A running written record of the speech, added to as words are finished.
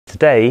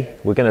today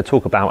we're going to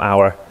talk about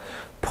our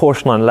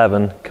Porsche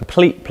 911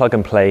 complete plug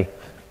and play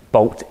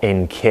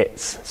bolt-in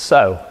kits.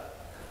 So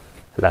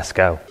let's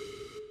go.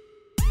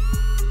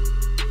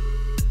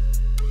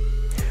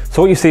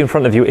 So what you see in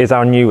front of you is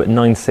our new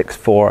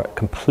 964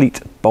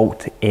 complete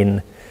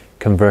bolt-in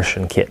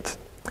conversion kit.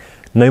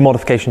 No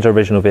modification to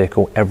original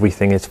vehicle,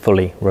 everything is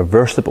fully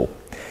reversible.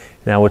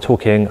 Now we're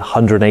talking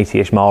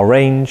 180-ish mile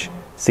range,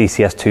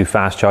 CCS2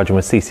 fast charging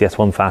with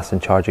CCS1 fast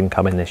and charging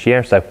coming this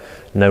year, so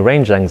no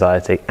range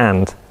anxiety,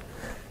 and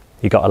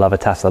you gotta love a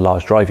Tesla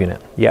large drive unit.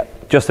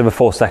 Yep, just over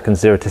 4 seconds,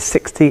 0 to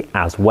 60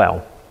 as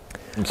well.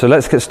 So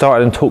let's get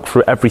started and talk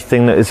through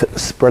everything that is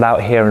spread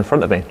out here in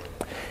front of me.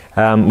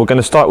 We're going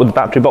to start with the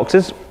battery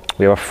boxes.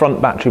 We have a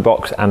front battery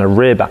box and a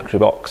rear battery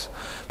box.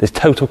 This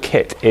total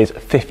kit is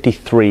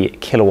 53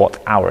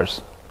 kilowatt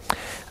hours.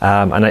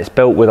 And it's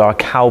built with our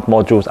CALB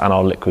modules and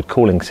our liquid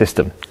cooling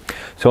system.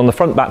 So on the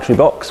front battery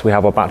box, we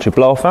have our battery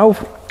blow-off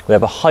valve, we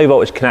have a high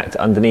voltage connector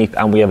underneath,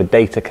 and we have a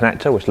data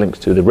connector which links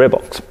to the rear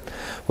box.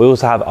 We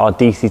also have our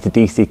DC to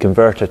DC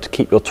converter to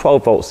keep your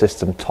 12 volt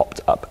system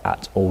topped up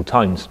at all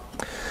times.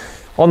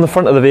 On the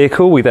front of the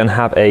vehicle, we then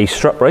have a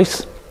strut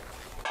brace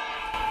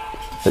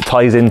that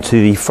ties into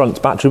the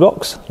front battery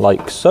box,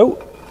 like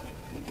so.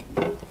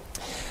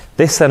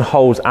 This then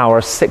holds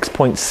our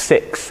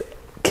 6.6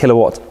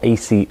 kilowatt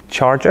AC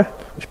charger,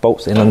 which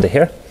bolts in under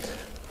here,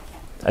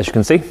 as you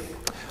can see.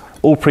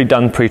 All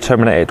pre-done,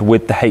 pre-terminated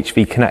with the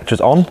HV connectors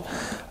on.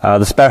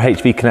 The spare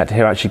HV connector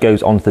here actually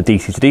goes onto the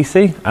DC to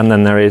DC, and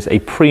then there is a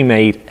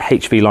pre-made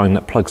HV line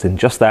that plugs in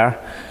just there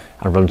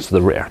and runs to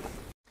the rear.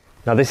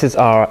 Now this is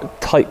our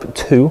Type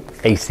 2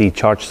 AC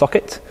charge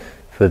socket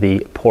for the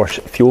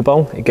Porsche fuel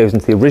bowl. It goes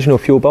into the original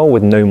fuel bowl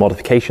with no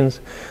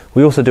modifications.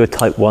 We also do a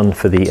Type 1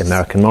 for the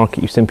American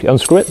market. You simply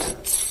unscrew it,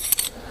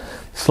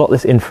 slot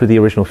this in through the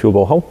original fuel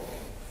bowl hole,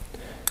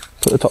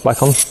 put the top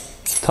back on,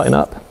 tighten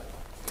up,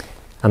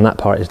 and that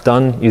part is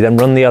done. You then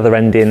run the other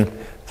end in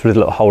through the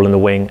little hole in the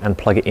wing and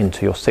plug it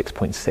into your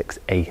 6.6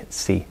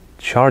 AC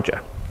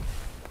charger.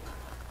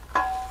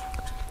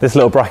 This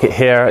little bracket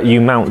here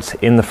you mount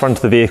in the front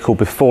of the vehicle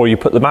before you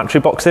put the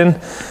battery box in.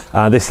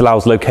 This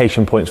allows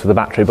location points for the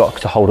battery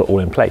box to hold it all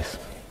in place.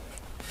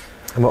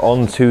 And we're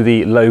on to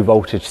the low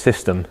voltage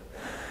system.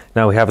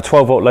 Now we have a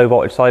 12 volt low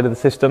voltage side of the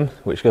system,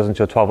 which goes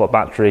into a 12 volt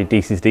battery,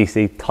 DC to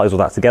DC, ties all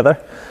that together.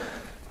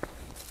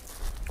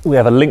 We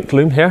have a linked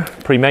loom here,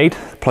 pre-made,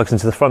 plugs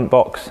into the front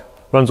box,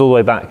 runs all the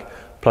way back,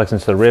 plugs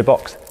into the rear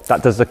box.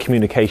 That does the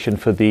communication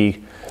for the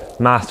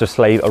master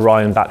slave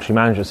Orion battery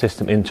management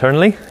system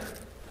internally.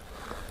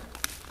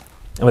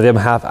 And we then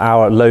have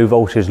our low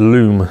voltage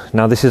loom.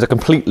 Now this is a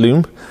complete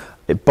loom.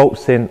 It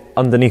bolts in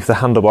underneath the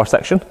handlebar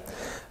section,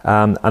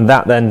 and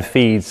that then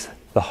feeds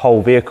the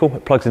whole vehicle.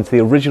 It plugs into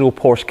the original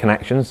Porsche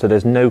connection, so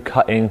there's no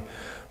cutting,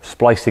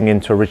 splicing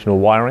into original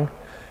wiring.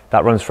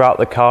 That runs throughout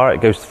the car.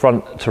 It goes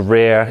front to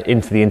rear,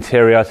 into the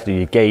interior to do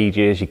your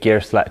gauges, your gear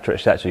selector,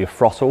 etc., your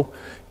throttle,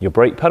 your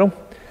brake pedal.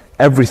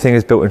 Everything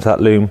is built into that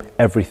loom.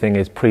 Everything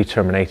is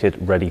pre-terminated,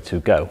 ready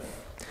to go.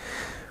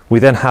 We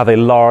then have a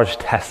large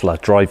Tesla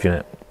drive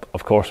unit.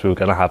 Of course, we were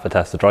going to have a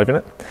Tesla drive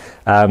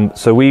unit.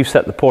 So we've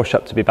set the Porsche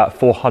up to be about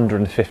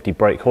 450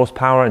 brake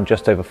horsepower in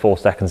just over 4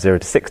 seconds, 0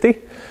 to 60.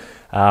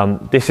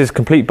 This is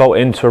complete bolt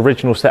into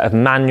original set of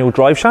manual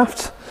drive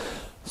shafts.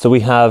 So we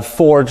have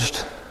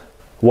forged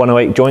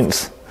 108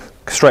 joints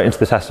straight into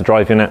the Tesla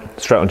drive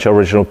unit, straight onto your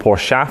original Porsche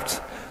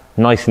shaft.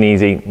 Nice and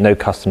easy, no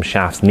custom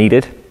shafts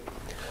needed.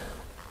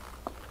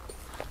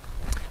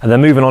 And then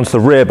moving on to the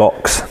rear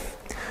box.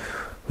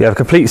 We have a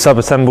complete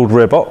sub-assembled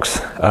rear box.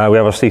 We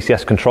have our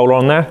CCS controller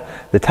on there.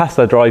 The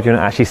Tesla drive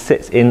unit actually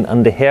sits in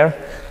under here,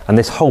 and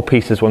this whole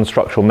piece is one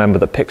structural member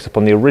that picks up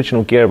on the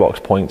original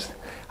gearbox points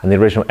and the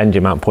original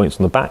engine mount points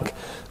on the back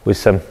with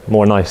some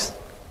more nice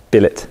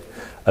billet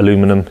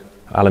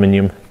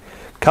aluminium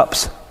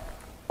cups.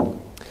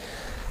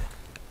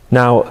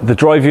 Now the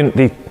drive unit,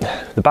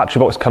 the battery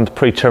box comes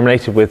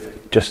pre-terminated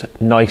with just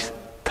nice,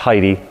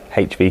 tidy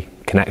HV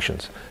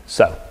connections.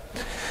 So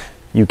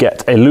you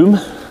get a loom,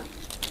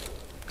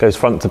 goes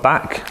front to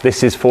back.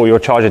 This is for your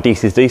charger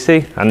DC to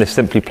DC, and this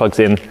simply plugs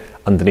in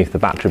underneath the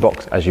battery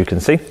box, as you can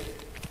see.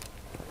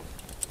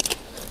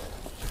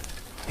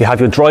 You have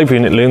your drive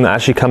unit loom that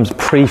actually comes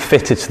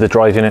pre-fitted to the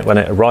drive unit when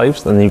it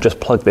arrives, and then you just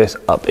plug this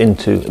up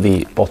into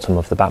the bottom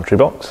of the battery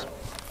box.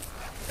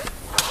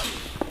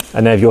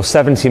 And then you have your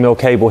 70mm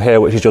cable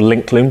here, which is your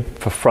link loom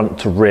for front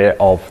to rear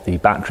of the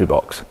battery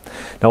box.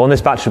 Now on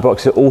this battery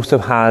box, it also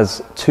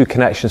has 2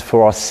 connections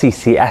for our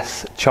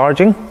CCS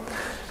charging.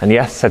 And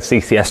yes, it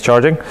said CCS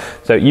charging.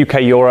 So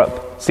UK,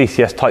 Europe,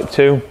 CCS Type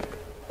 2,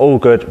 all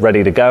good,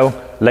 ready to go.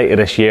 Later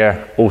this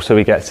year, also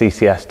we get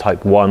CCS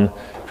Type 1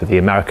 for the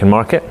American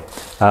market.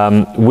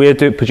 We're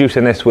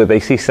producing this with a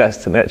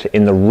CCS connector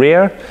in the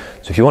rear.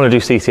 So if you want to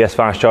do CCS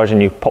fast charging,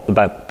 you pop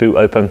the boot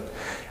open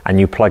and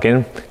you plug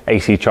in.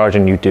 AC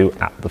charging you do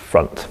at the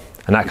front.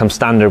 And that comes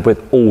standard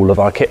with all of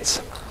our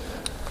kits.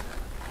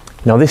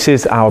 Now this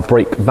is our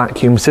brake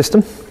vacuum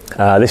system.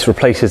 This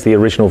replaces the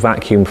original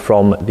vacuum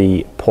from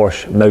the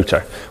Porsche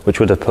motor, which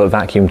would have put a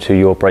vacuum to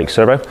your brake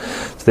servo.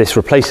 So this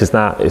replaces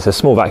that. It's a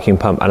small vacuum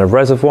pump and a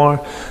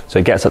reservoir, so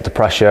it gets up to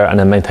pressure and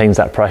then maintains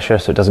that pressure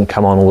so it doesn't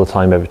come on all the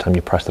time every time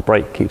you press the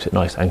brake, keeps it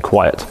nice and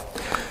quiet.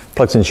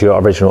 Plugs into your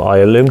original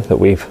IO loom that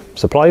we've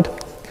supplied,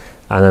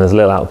 and then there's a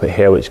little output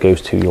here which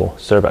goes to your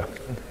servo.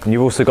 And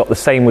you've also got the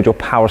same with your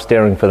power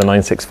steering for the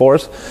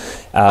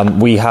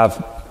 964s. We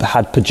have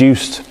had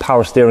produced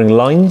power steering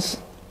lines,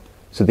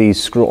 so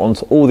these screw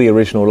onto all the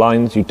original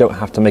lines. You don't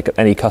have to make up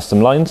any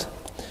custom lines.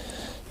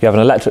 You have an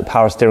electric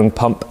power steering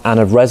pump and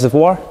a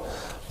reservoir.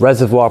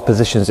 Reservoir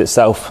positions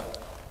itself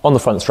on the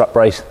front strut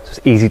brace, so it's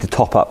easy to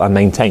top up and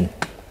maintain.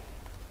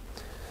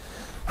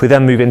 If we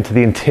then move into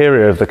the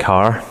interior of the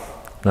car,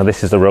 now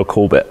this is the real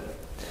cool bit.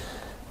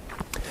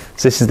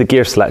 So this is the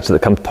gear selector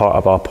that comes part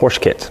of our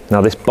Porsche kit.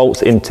 Now this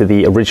bolts into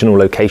the original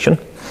location.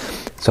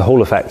 It's a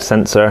Hall effect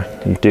sensor.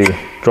 You do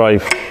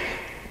drive,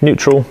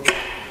 neutral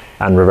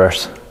and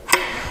reverse.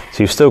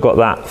 So you've still got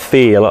that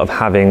feel of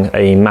having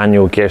a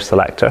manual gear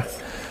selector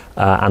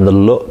and the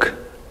look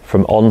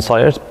from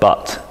on-siders,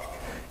 but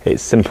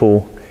it's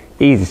simple,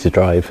 easy to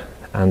drive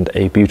and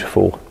a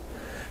beautiful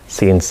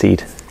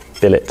CNC'd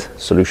billet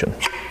solution.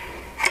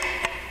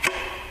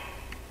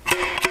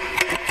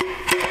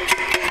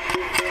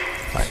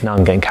 Now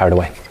I'm getting carried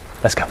away.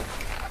 Let's go.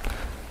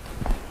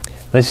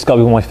 This has got to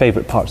be one of my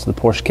favourite parts of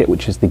the Porsche kit,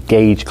 which is the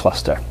gauge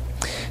cluster.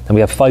 And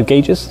we have 5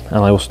 gauges, and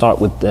I will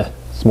start with the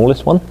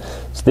smallest one.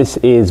 So this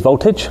is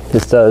voltage.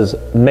 This does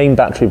main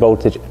battery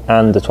voltage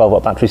and the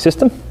 12-watt battery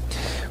system.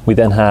 We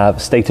then have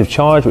state of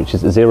charge, which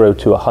is 0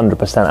 to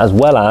 100%, as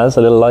well as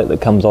a little light that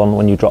comes on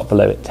when you drop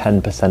below it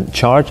 10%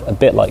 charge, a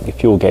bit like your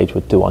fuel gauge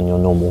would do on your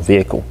normal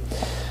vehicle.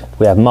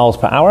 We have miles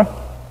per hour,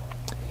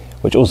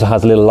 which also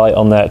has a little light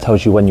on there. It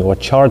tells you when you are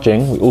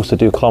charging. We also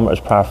do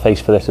kilometers per hour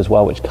face for this as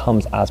well, which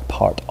comes as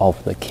part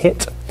of the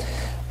kit.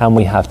 And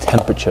we have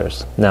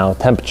temperatures. Now,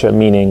 temperature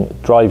meaning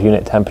drive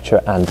unit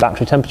temperature and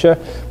battery temperature,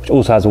 which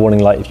also has a warning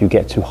light. If you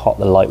get too hot,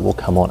 the light will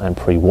come on and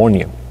pre-warn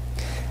you.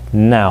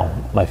 Now,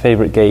 my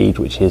favorite gauge,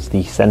 which is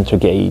the center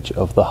gauge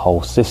of the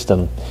whole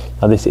system.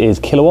 Now, this is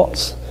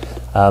kilowatts.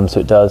 So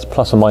it does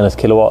plus or minus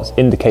kilowatts,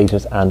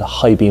 indicators and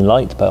high beam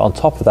light. But on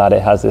top of that,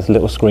 it has this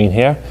little screen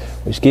here,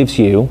 which gives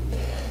you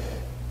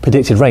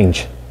predicted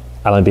range,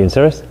 and I'm being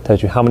serious,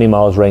 tells you how many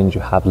miles range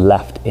you have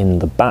left in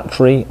the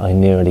battery. I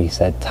nearly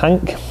said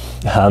tank.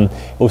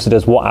 Also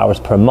does watt hours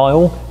per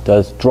mile,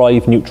 does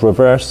drive, neutral,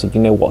 reverse, so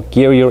you know what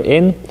gear you're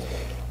in,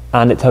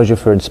 and it tells you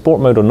if you're in sport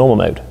mode or normal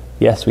mode.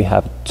 Yes, we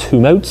have 2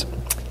 modes,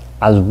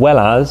 as well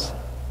as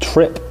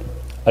trip,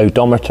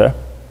 odometer,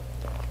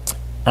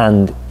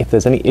 and if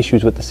there's any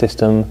issues with the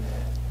system,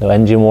 the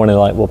engine warning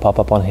light will pop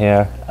up on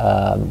here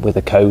with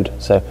a code,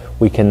 so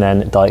we can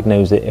then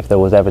diagnose it if there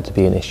was ever to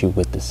be an issue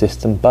with the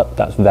system, but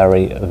that's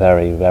very,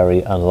 very,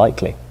 very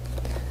unlikely.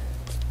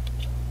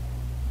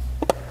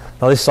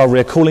 Now this is our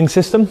rear cooling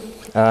system.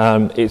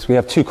 We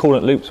have 2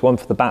 coolant loops, one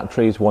for the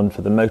batteries, one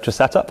for the motor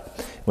setup,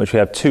 in which we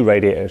have 2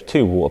 radiators,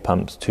 2 water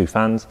pumps, 2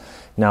 fans.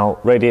 Now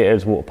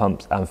radiators, water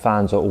pumps and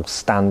fans are all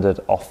standard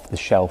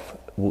off-the-shelf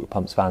water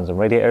pumps, fans and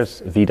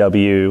radiators,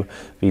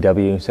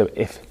 VW, so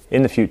if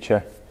in the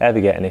future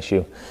ever get an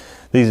issue,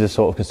 these are the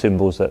sort of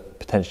consumables that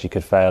potentially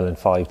could fail in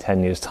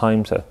 5-10 years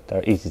time, so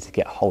they're easy to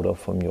get hold of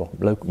from your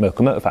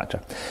local motor factor.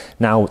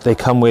 Now they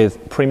come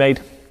with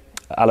pre-made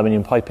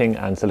aluminium piping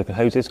and silicone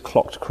hoses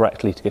clocked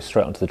correctly to go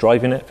straight onto the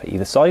drive unit for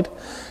either side,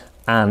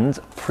 and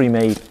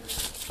pre-made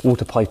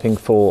water piping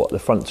for the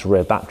front to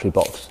rear battery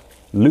box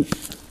loop.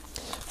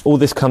 All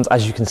this comes,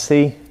 as you can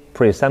see,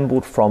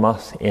 pre-assembled from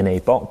us in a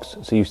box,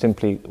 so you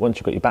simply, once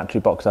you've got your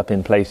battery box up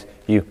in place,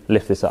 you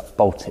lift this up,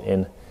 bolt it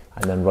in,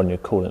 and then run your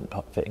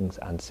coolant fittings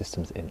and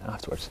systems in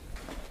afterwards.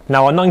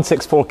 Now our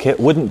 964 kit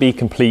wouldn't be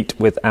complete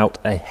without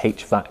a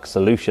HVAC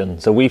solution,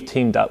 so we've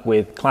teamed up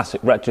with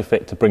Classic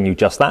Retrofit to bring you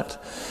just that.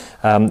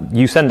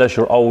 You send us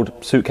your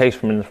old suitcase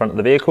from in the front of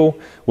the vehicle,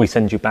 we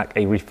send you back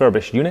a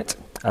refurbished unit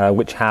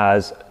which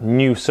has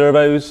new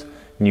servos,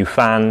 new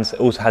fans, it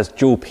also has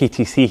dual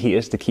PTC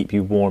heaters to keep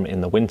you warm in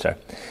the winter.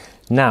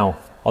 Now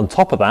on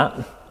top of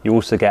that, you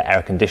also get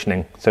air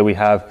conditioning. So we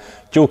have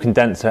dual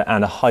condenser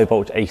and a high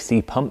voltage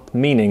AC pump,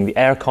 meaning the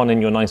aircon in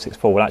your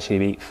 964 will actually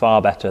be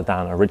far better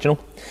than original.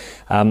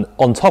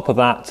 On top of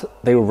that,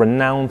 they were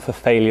renowned for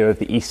failure of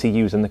the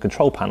ECUs and the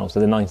control panels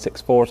of the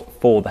 964s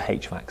for the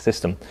HVAC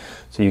system.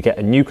 So you get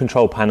a new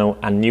control panel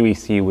and new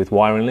ECU with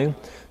wiring loom.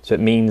 So it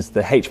means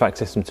the HVAC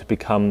system to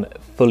become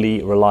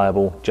fully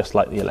reliable, just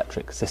like the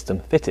electric system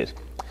fitted.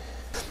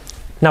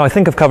 Now I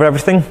think I've covered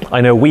everything. I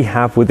know we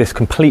have with this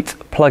complete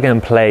plug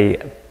and play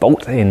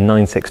bolt-in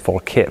 964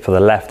 kit for the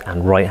left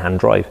and right hand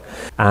drive,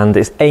 and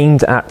it's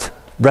aimed at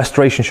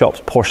restoration shops,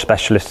 Porsche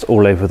specialists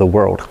all over the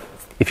world.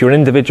 If you're an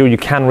individual, you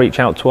can reach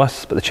out to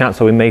us, but the chance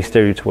are we may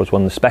steer you towards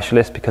one of the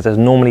specialists because there's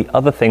normally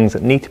other things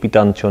that need to be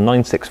done to your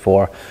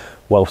 964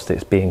 whilst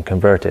it's being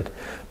converted.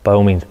 By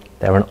all means,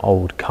 they're an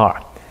old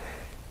car.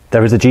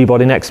 There is a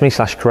G-body next to me,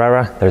 /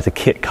 Carrera. There's a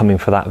kit coming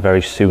for that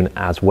very soon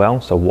as well,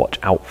 so watch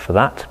out for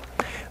that.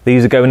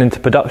 These are going into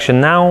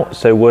production now,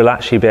 so we'll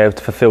actually be able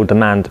to fulfill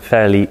demand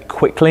fairly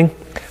quickly.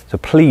 So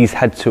please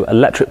head to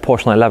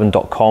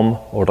electricporsche911.com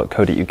or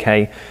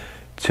 .co.uk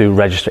to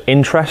register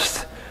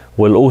interest.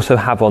 We'll also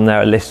have on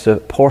there a list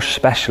of Porsche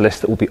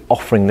specialists that will be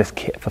offering this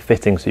kit for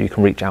fitting, so you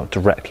can reach out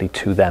directly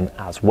to them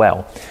as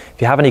well. If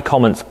you have any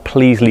comments,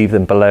 please leave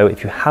them below.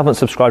 If you haven't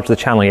subscribed to the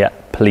channel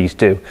yet, please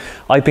do.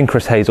 I've been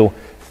Chris Hazel.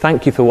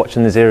 Thank you for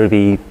watching the Zero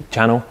V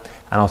channel,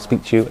 and I'll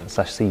speak to you /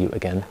 see you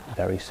again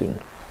very soon.